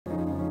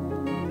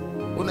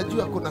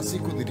Unajua kuna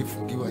siku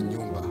nilifungiwa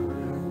nyumba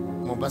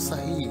Mombasa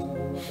hii,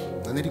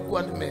 na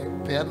nilikuwa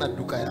nimepeana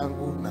duka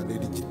yangu na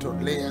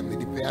nilijitolea,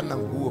 nilipeana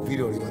nguo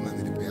vile waliona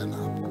nilipeana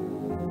hapa.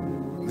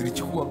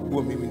 Nilichukua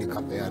nguo mimi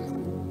nikapeana.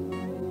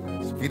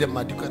 Vile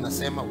maandiko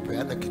yanasema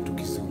upeana kitu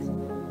kizuri.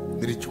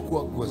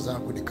 Nilichukua nguo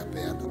zangu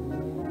nikapeana.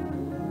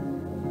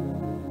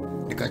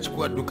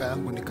 Nikachukua duka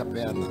yangu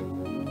nikapeana.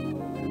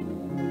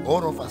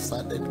 All of a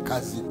sudden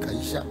kazi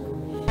kaisha.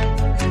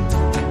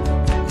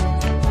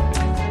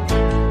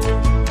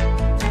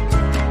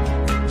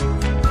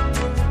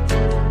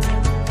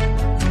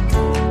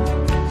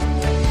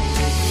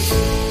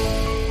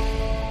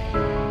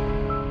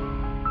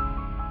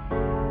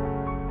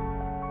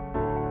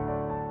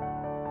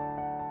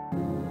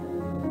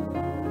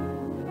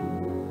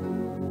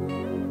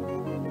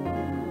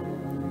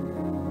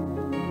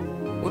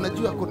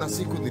 Unajua kuna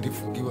siku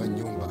nilifungiwa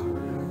nyumba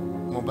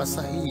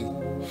Mombasa hii,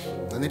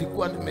 na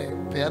nilikuwa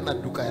nimepeana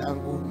duka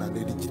yangu na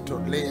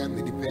nilijitolea,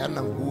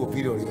 nilipeana nguo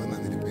vile waliona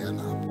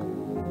nilipeana hapa.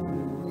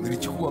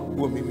 Nilichukua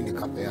nguo mimi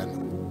nikapeana.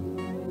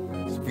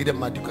 Vile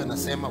maandiko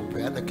yanasema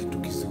upeana kitu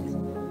kizuri.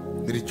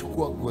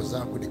 Nilichukua nguo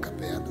zangu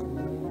nikapeana.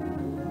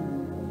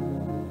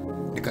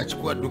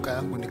 Nikachukua duka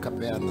yangu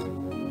nikapeana.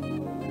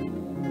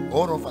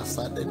 All of a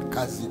sudden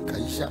kazi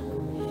kaisha.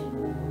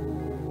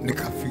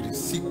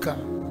 Nikafilisika.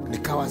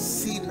 Nikawa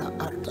sina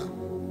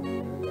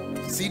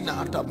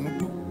hata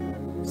mtu,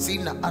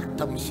 sina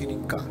hata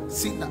mshirika,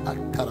 sina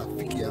hata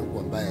rafiki yangu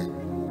ambaye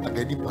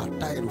angenipa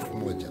hata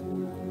 1,000.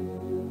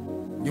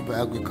 Nyumba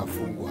yangu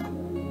ikafungwa.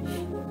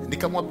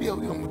 Nikamwambia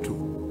huyo mtu,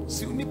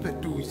 si unipe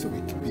tu hizo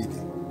wiki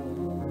mbili.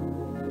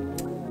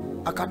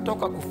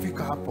 Akatoka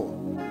kufika hapo,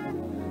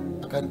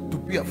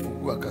 akanitupia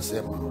funguo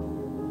akasema,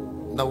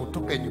 na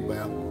utoke nyumba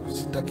yangu,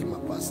 sitaki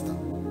mapasta.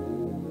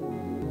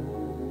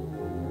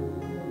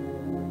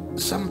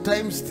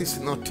 Sometimes it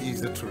is not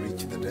easy to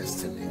reach the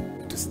destiny.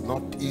 It is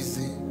not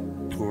easy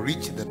to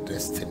reach the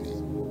destiny.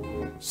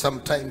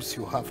 Sometimes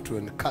you have to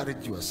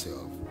encourage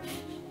yourself.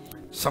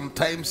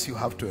 Sometimes you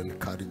have to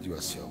encourage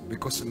yourself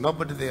because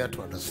nobody there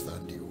to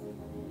understand you.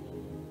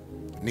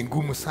 Ni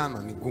ngumu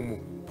sana, ni ngumu.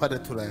 Pale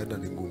tunaenda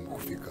ni ngumu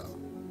kufika.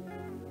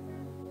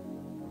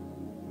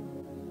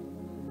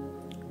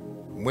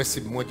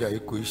 Mwezi mmoja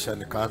ikuisha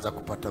nikaanza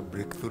kupata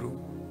breakthrough.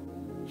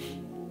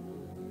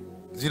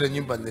 Zile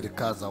nyumba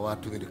nilikaa za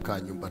watu, nilikaa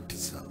nyumba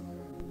 9.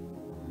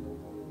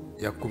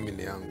 Ya 10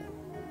 ni yangu.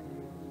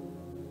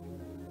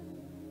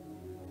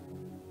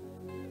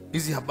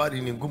 Hizi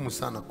habari ni ngumu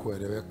sana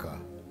kueleweka.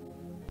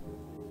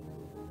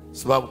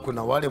 Sababu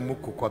kuna wale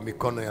mko kwa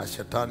mikono ya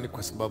shetani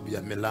kwa sababu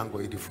ya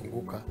milango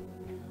ilifunguka.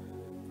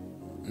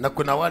 Na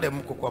kuna wale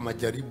mko kwa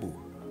majaribu.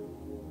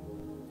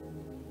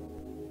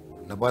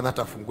 Na Bwana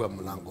atafungua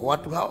mlango.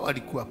 Watu hao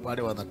walikuwa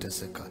pale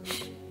wanateseka.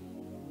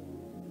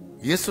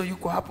 Yesu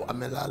yuko hapo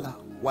amelala,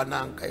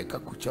 wanahangaika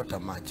kuchota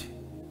maji.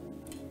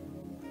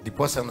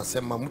 Ndiposa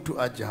anasema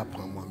mtu aje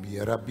hapa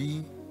amwambie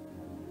Rabi,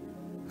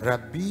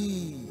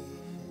 Rabi,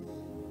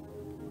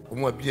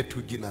 umwambie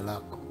tu jina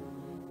lako.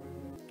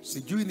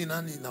 Sijui ni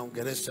nani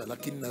naongelesha,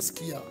 lakini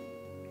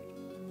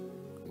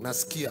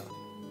nasikia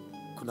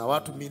kuna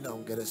watu mimi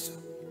naongelesha.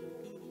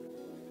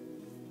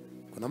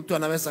 Kuna mtu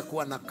anaweza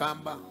kuwa na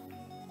kamba.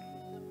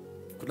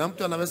 Kuna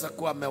mtu anaweza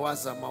kuwa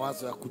amewaza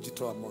mawazo ya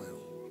kujitoa moyo.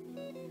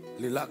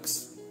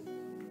 Relax.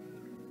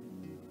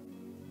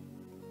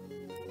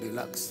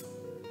 Relax.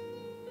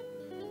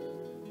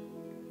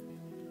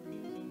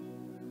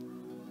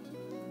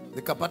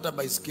 Nikapata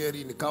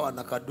baiskeli, nikawa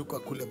nakaduka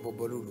kule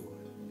Bobolulu.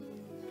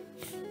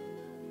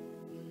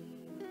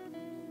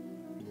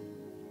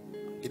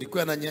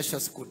 Ilikuwa inanyesha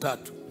siku 3.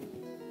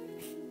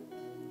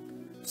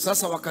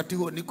 Sasa wakati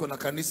huo niko na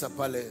kanisa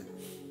pale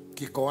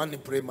Kikoani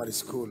Primary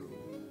School.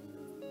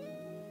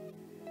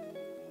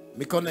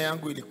 Mikono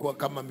yangu ilikuwa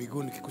kama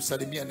miguu,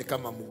 nikikusalimia ni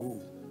kama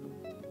mguu.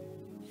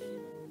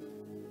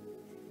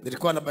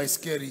 Nilikuwa na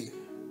baiskeli.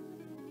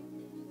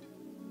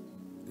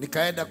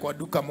 Nikaenda kwa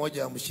duka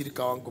moja ya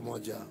mshirika wangu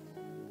moja.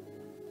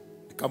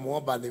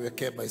 Nikamuomba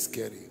niwekee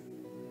baiskeli.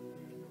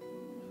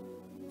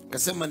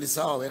 Akasema ni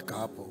sawa, weka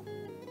hapo.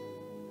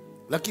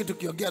 Lakini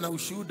tukiongea na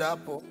ushuhuda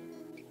hapo,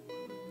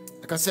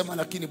 akasema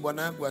lakini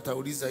bwana yangu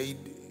atauliza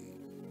hidi.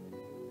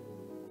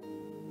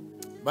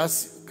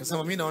 Basi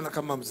akasema mimi naona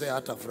kama mzee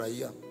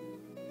hatafurahia.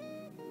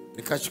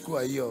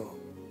 Nikachukua hiyo,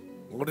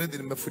 already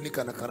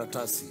nimefunika na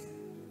karatasi.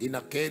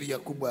 Ina carrier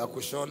kubwa ya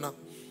kushona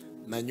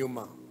na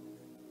nyuma,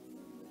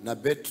 na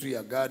battery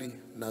ya gari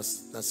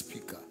na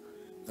speaker,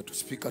 na tu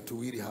speaker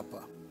tuwili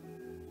hapa.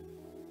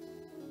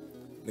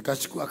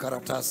 Nikachukua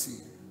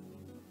karatasi,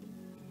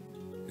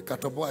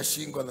 nikatoboa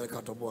shingo na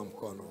nikatoboa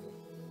mkono,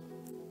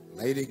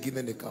 na ile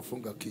ingine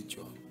nikafunga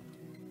kichwa.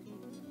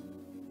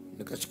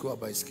 Nikachukua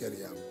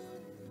baiskeli yangu.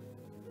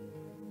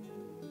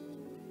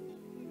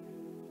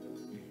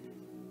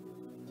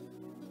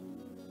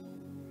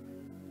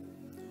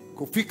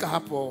 Kufika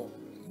hapo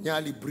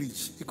Nyali Bridge,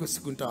 iko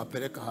siku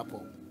nitawapeleka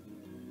hapo.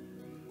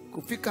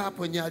 Kufika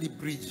hapo Nyali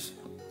Bridge,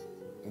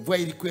 mvua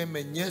ilikuwa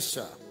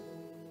imenyesha.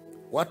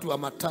 Watu wa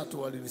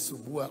matatu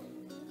walinisubua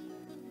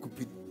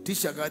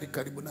tisha gari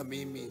karibu na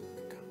mimi.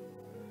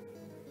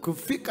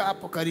 Kufika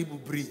hapo karibu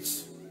bridge,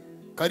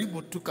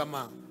 karibu tu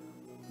kama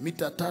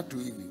mita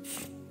 3 hivi,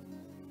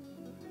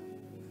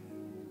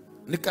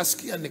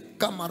 nikasikia ni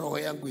kama roho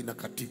yangu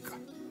inakatika.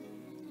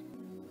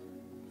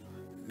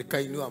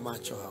 Nikainua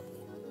macho hapo,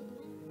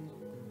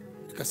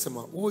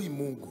 nikasema, oi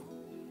Mungu,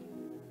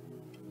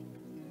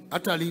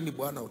 hata lini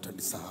Bwana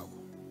utanisahau?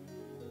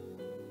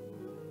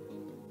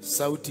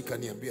 Sauti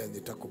kaniambia,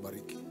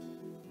 nitakubariki.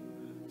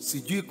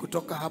 Sijui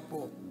kutoka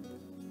hapo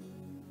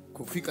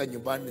kufika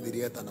nyumbani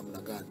nilienda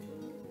namna gani.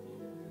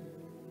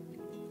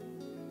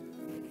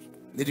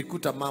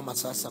 Nilikuta mama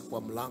sasa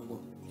kwa mlango,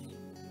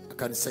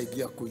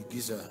 akanisaidia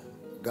kuigiza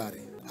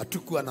gari.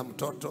 Hatukuwa na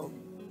mtoto,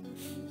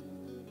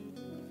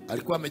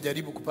 alikuwa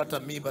amejaribu kupata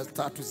mimba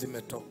 3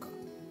 zimetoka,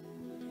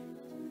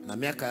 na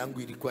miaka yangu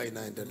ilikuwa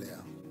inaendelea.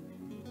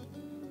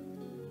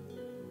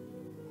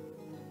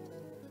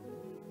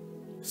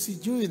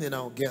 Sijui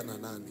ninaongea na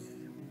nani,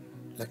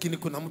 lakini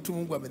kuna mtu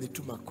Mungu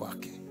amenituma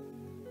kwake.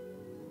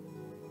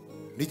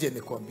 Nije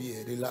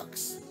nikwambie,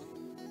 relax.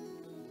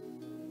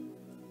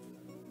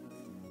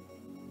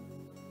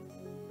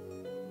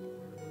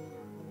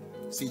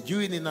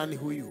 Sijui ni nani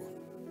huyu.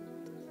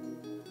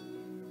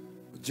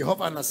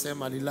 Jehova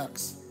anasema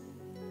relax.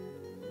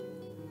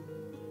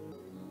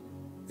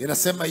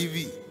 Ninasema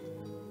hivi,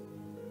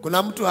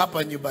 kuna mtu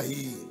hapa nyumba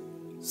hii,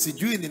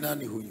 sijui ni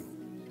nani huyu.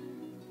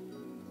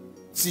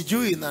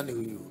 Sijui nani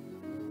huyu.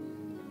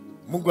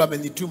 Mungu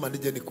amenituma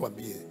nije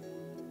nikwambie,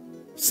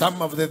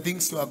 some of the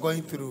things you are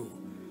going through,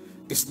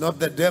 it's not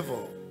the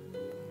devil.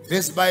 It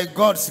is by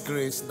God's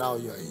grace now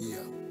you are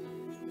here.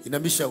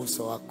 Inamisha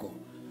uso wako.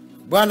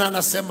 Bwana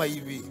anasema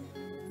hivi,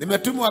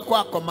 nimetumwa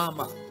kwako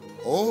mama.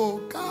 Oh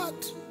God,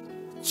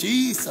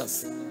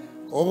 Jesus,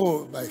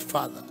 oh my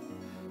Father.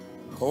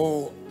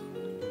 Oh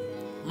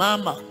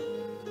mama,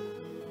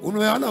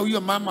 unaona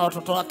huyo mama,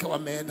 watoto wake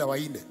wameenda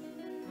 4.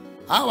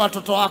 Hao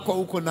watoto wako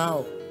huko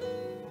nao.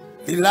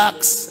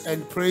 Relax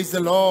and praise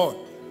the Lord.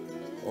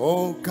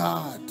 Oh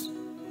God.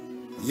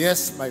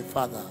 Yes my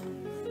Father.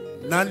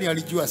 Nani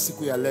alijua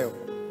siku ya leo?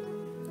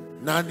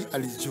 Nani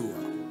alijua?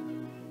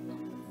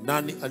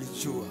 Nani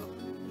alijua?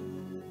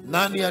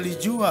 Nani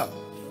alijua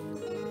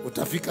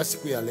utafika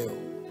siku ya leo?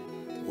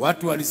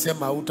 Watu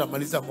walisema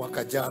hutamaliza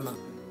mwaka jana.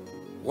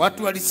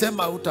 Watu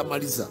walisema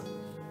hutamaliza.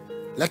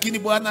 Lakini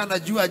Bwana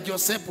anajua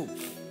Josefu.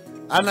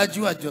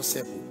 Anajua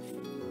Josefu.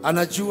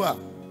 Anajua.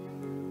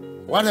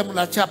 Wale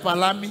mnachapa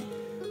lami,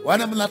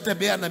 wale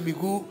mnatembea na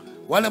miguu,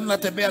 wale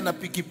mnatembea na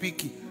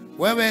pikipiki,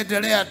 wewe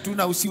endelea tu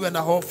na usiwe na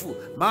hofu.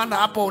 Maana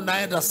hapo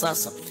unaenda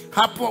sasa.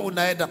 Hapo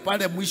unaenda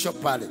pale mwisho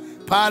pale.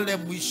 Pale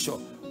mwisho.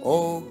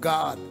 Oh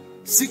God.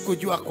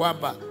 Sikujua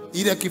kwamba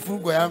ile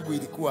kifungo yangu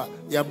ilikuwa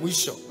ya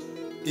mwisho.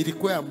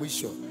 Ilikuwa ya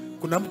mwisho.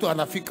 Kuna mtu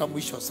anafika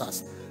mwisho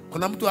sasa.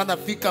 Kuna mtu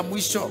anafika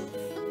mwisho.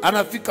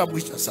 Anafika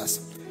mwisho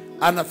sasa.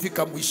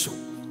 Anafika mwisho.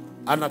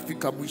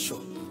 Anafika mwisho.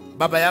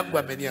 Baba yangu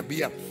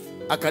ameniambia,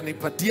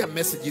 akanipatia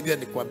message ile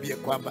nikwambie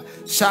kwamba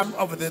some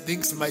of the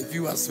things my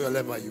viewers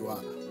wherever you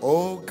are,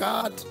 oh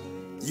God,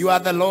 you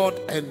are the Lord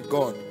and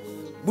God.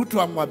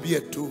 Mtu amwambie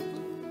tu,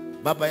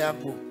 baba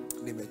yangu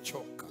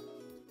nimechoka.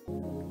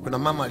 Kuna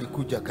mama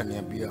alikuja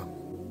akaniambia,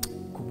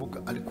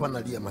 kumbuka, alikuwa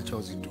analia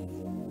machozi tu.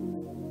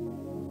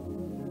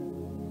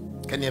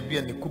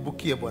 Kaniambia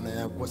nikubukie bwana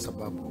yangu kwa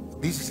sababu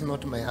this is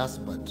not my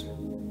husband.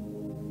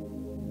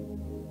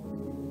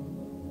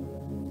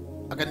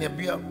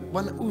 Akaniambia,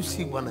 bwana huyu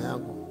si bwana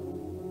yangu.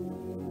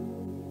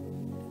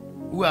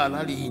 Huwa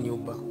halali hii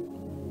nyumba.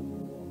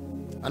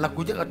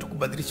 Anakuja tu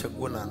kubadilisha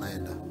nguo na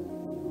anaenda.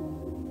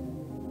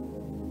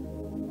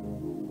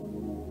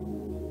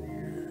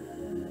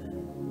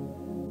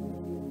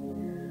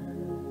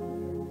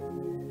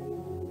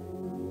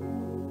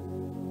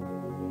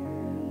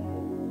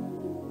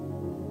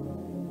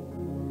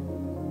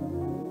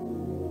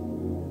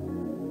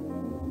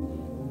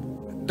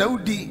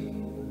 Daudi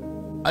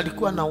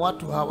alikuwa na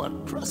watu hawa,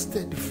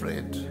 trusted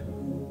friend.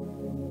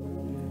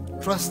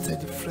 Trusted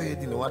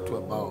friend ni watu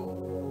ambao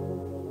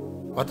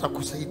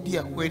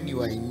watakusaidia when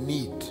you are in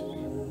need.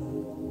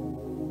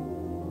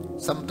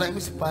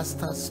 Sometimes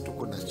pastors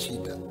tuko na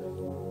shida,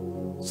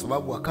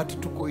 sababu wakati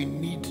tuko in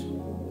need,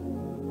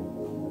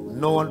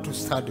 no one to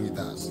stand with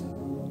us.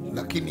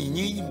 Lakini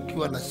nyinyi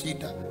mkiwa na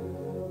shida,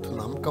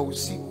 tunaamka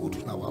usiku,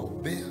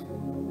 tunawaombea,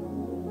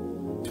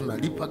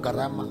 tunalipa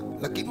gharama.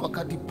 Lakini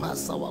wakati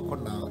pasa wako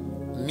na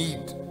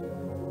need,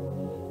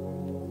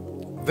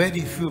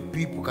 very few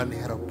people can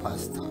help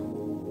pastor.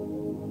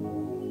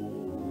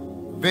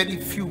 Very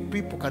few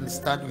people can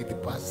stand with the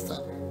pastor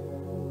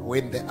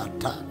when the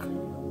attack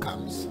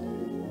comes.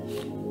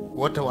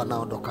 Wote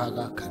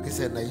wanaondokaga,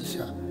 kanisa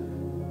inaisha,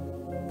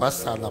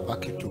 pastor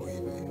anabaki tu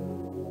hivi.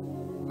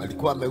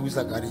 Alikuwa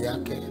ameuza gari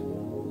yake,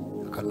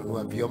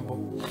 akanunua vyombo.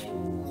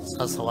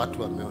 Sasa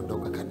watu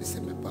wameondoka, kanisa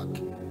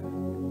imebaki.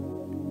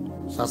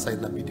 Sasa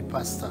inabidi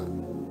pastor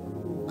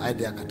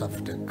aende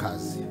akatafute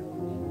kazi.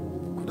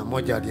 Kuna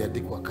mmoja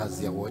aliandikwa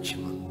kazi ya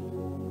watchman.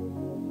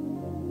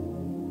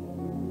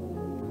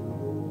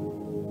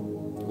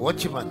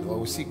 Watchman wa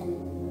usiku.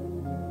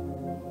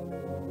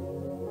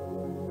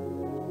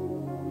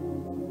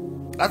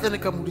 Hata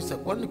nikamuuliza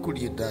kwani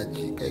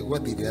kuliendaje? Kaigua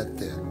dhiri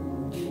atia.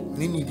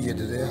 Nini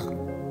iliendelea?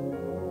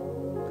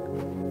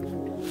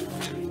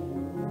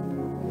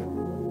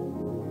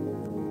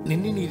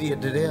 Nini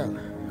iliendelea?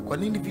 Kwa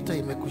nini vita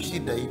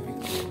imekushinda hivi?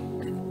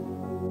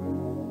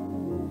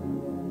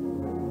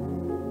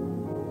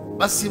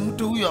 Basi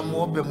mtu huyo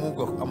amuombe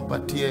Mungu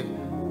ampatie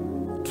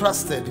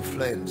trusted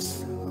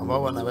friends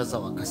ambao wanaweza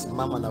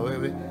wakasimama na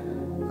wewe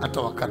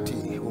hata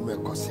wakati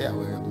umekosea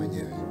wewe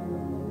mwenyewe.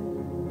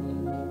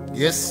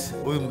 Yes,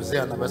 huyu mzee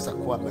anaweza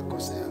kuwa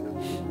amekosea.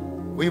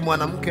 Huyu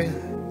mwanamke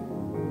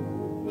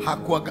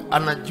hakuwa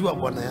anajua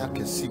bwana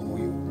yake si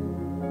huyu.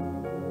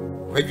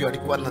 Kwa hivyo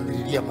alikuwa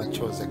ananililia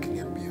machozi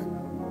akiniambia,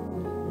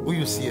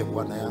 huyu siye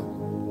bwana yangu.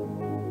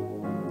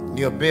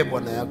 Niombe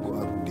bwana yangu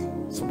arudi,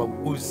 sababu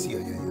huyu siye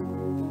yeye.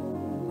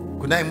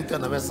 Kunaye mtu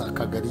anaweza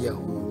akagalia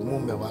huyu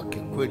mume wake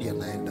kweli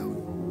anaenda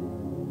huyu,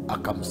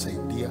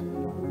 akamsaidia,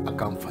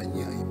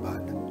 akamfanyia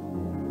ibada.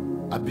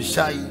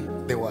 Abishai,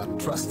 they were a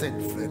trusted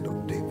friend of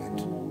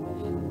David.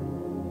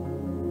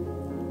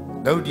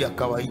 Daudi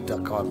akawaita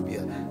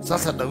akawaambia,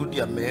 sasa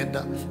Daudi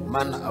ameenda,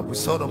 maana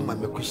Absalom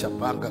amekwisha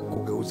panga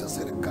kugeuza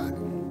serikali.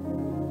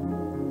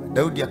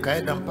 Daudi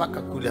akaenda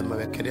mpaka kule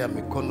amewekelea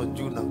mikono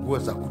juu na nguo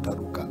za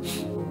kutaruka,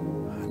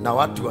 na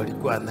watu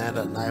walikuwa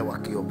anaenda naye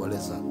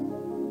wakiomboleza.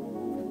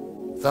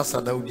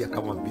 Sasa Daudi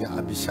akamwambia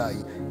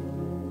Abishai,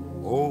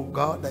 oh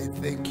God, I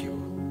thank you.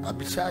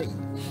 Abishai,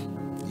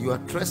 you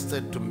are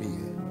trusted to me.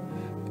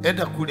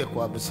 Enda kule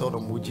kwa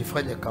Absalom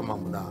ujifanye kama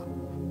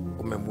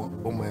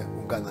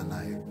umeungana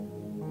naye,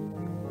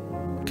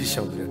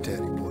 kisha uniletee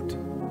ripoti.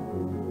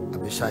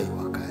 Abishai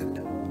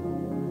wakaenda.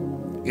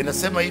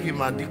 Inasema hivi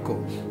maandiko,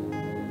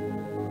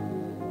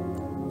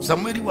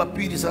 Samueli wa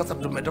pili, sasa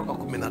tumetoka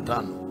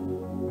 15,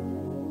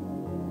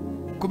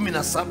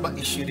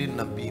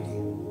 17:22.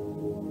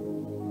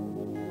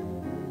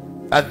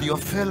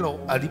 Ahithofeli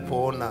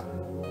alipoona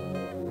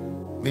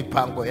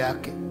mipango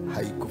yake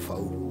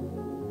haikufaulu.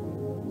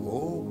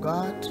 Oh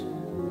God,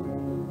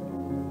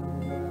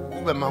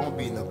 kumbe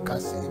maombi ina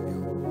kasi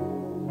hivyo.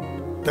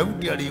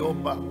 Daudi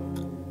aliomba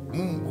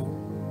Mungu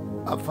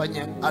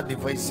afanye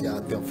advice ya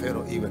Ahithofeli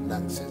iwe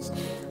nonsense.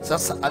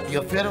 Sasa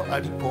Ahithofeli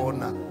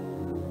alipoona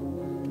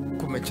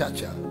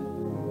kumechacha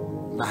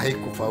na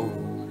haikufaulu,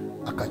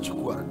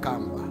 akachukua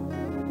kamba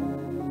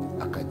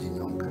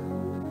akajinyonga.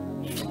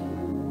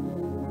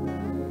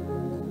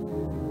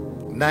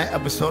 Naye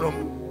Absalom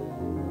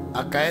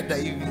akaenda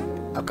hivi,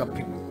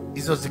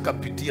 hizo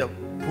zikapitia,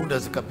 punda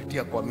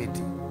zikapitia kwa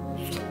miti,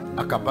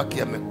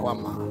 akabaki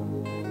amekwama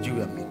juu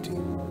ya miti.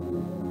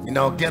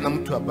 Inaongea na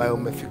mtu ambaye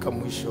umefika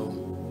mwisho.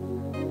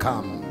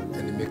 Come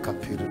and make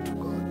appeal to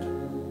God.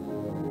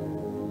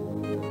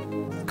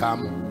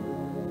 Come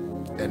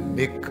and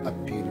make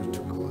appeal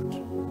to God.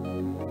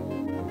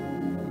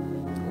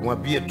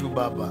 Mwambie tu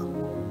Baba,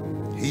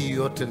 hii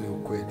yote ni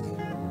ukweli,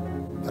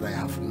 but I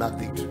have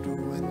nothing to do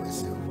with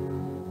myself.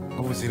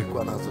 Nguvu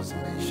zilikuwa nazo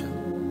zimeisha.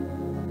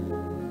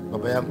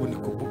 Baba yangu,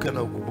 nikumbuke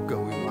na ukumbuke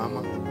huyu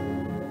mama.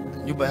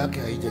 Nyumba yake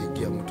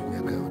haijaingia mtu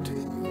miaka yote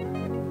hiyo.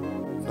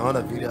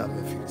 Naona vile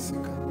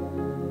amefilisika.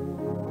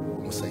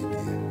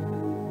 Msaidie.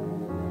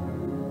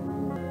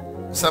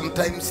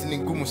 Sometimes ni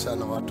ngumu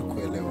sana watu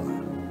kuelewa,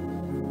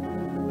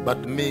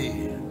 but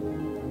me,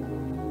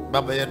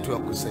 Baba yetu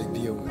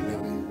akusaidie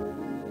uelewe.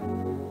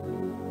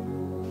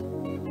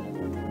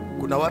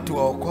 Kuna watu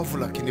waokovu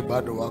lakini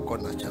bado wako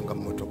na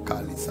changamoto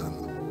kali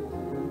sana.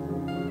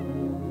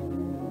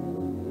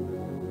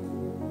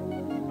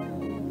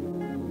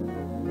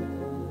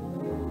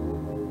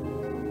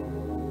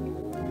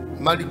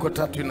 Marko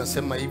 3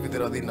 inasema hivi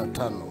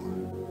 35.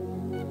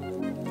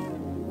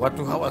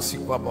 Watu hawa si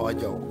kwamba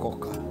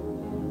hawajaokoka.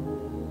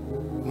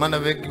 Maana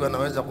wengi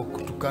wanaweza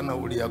kukutukana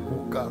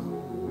ulianguka.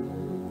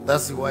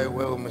 That's why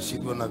wewe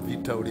umeshindwa na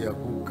vita,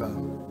 ulianguka.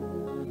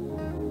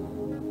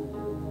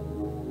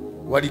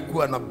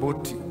 Walikuwa na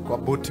boti, kwa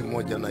boti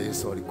moja na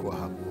Yesu walikuwa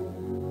hapo.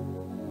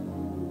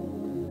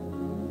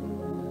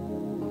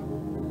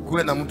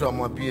 Kuwe na mtu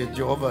amwambie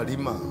Jehova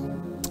lima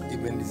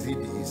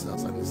imenizidi hii,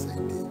 sasa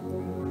nisaidie.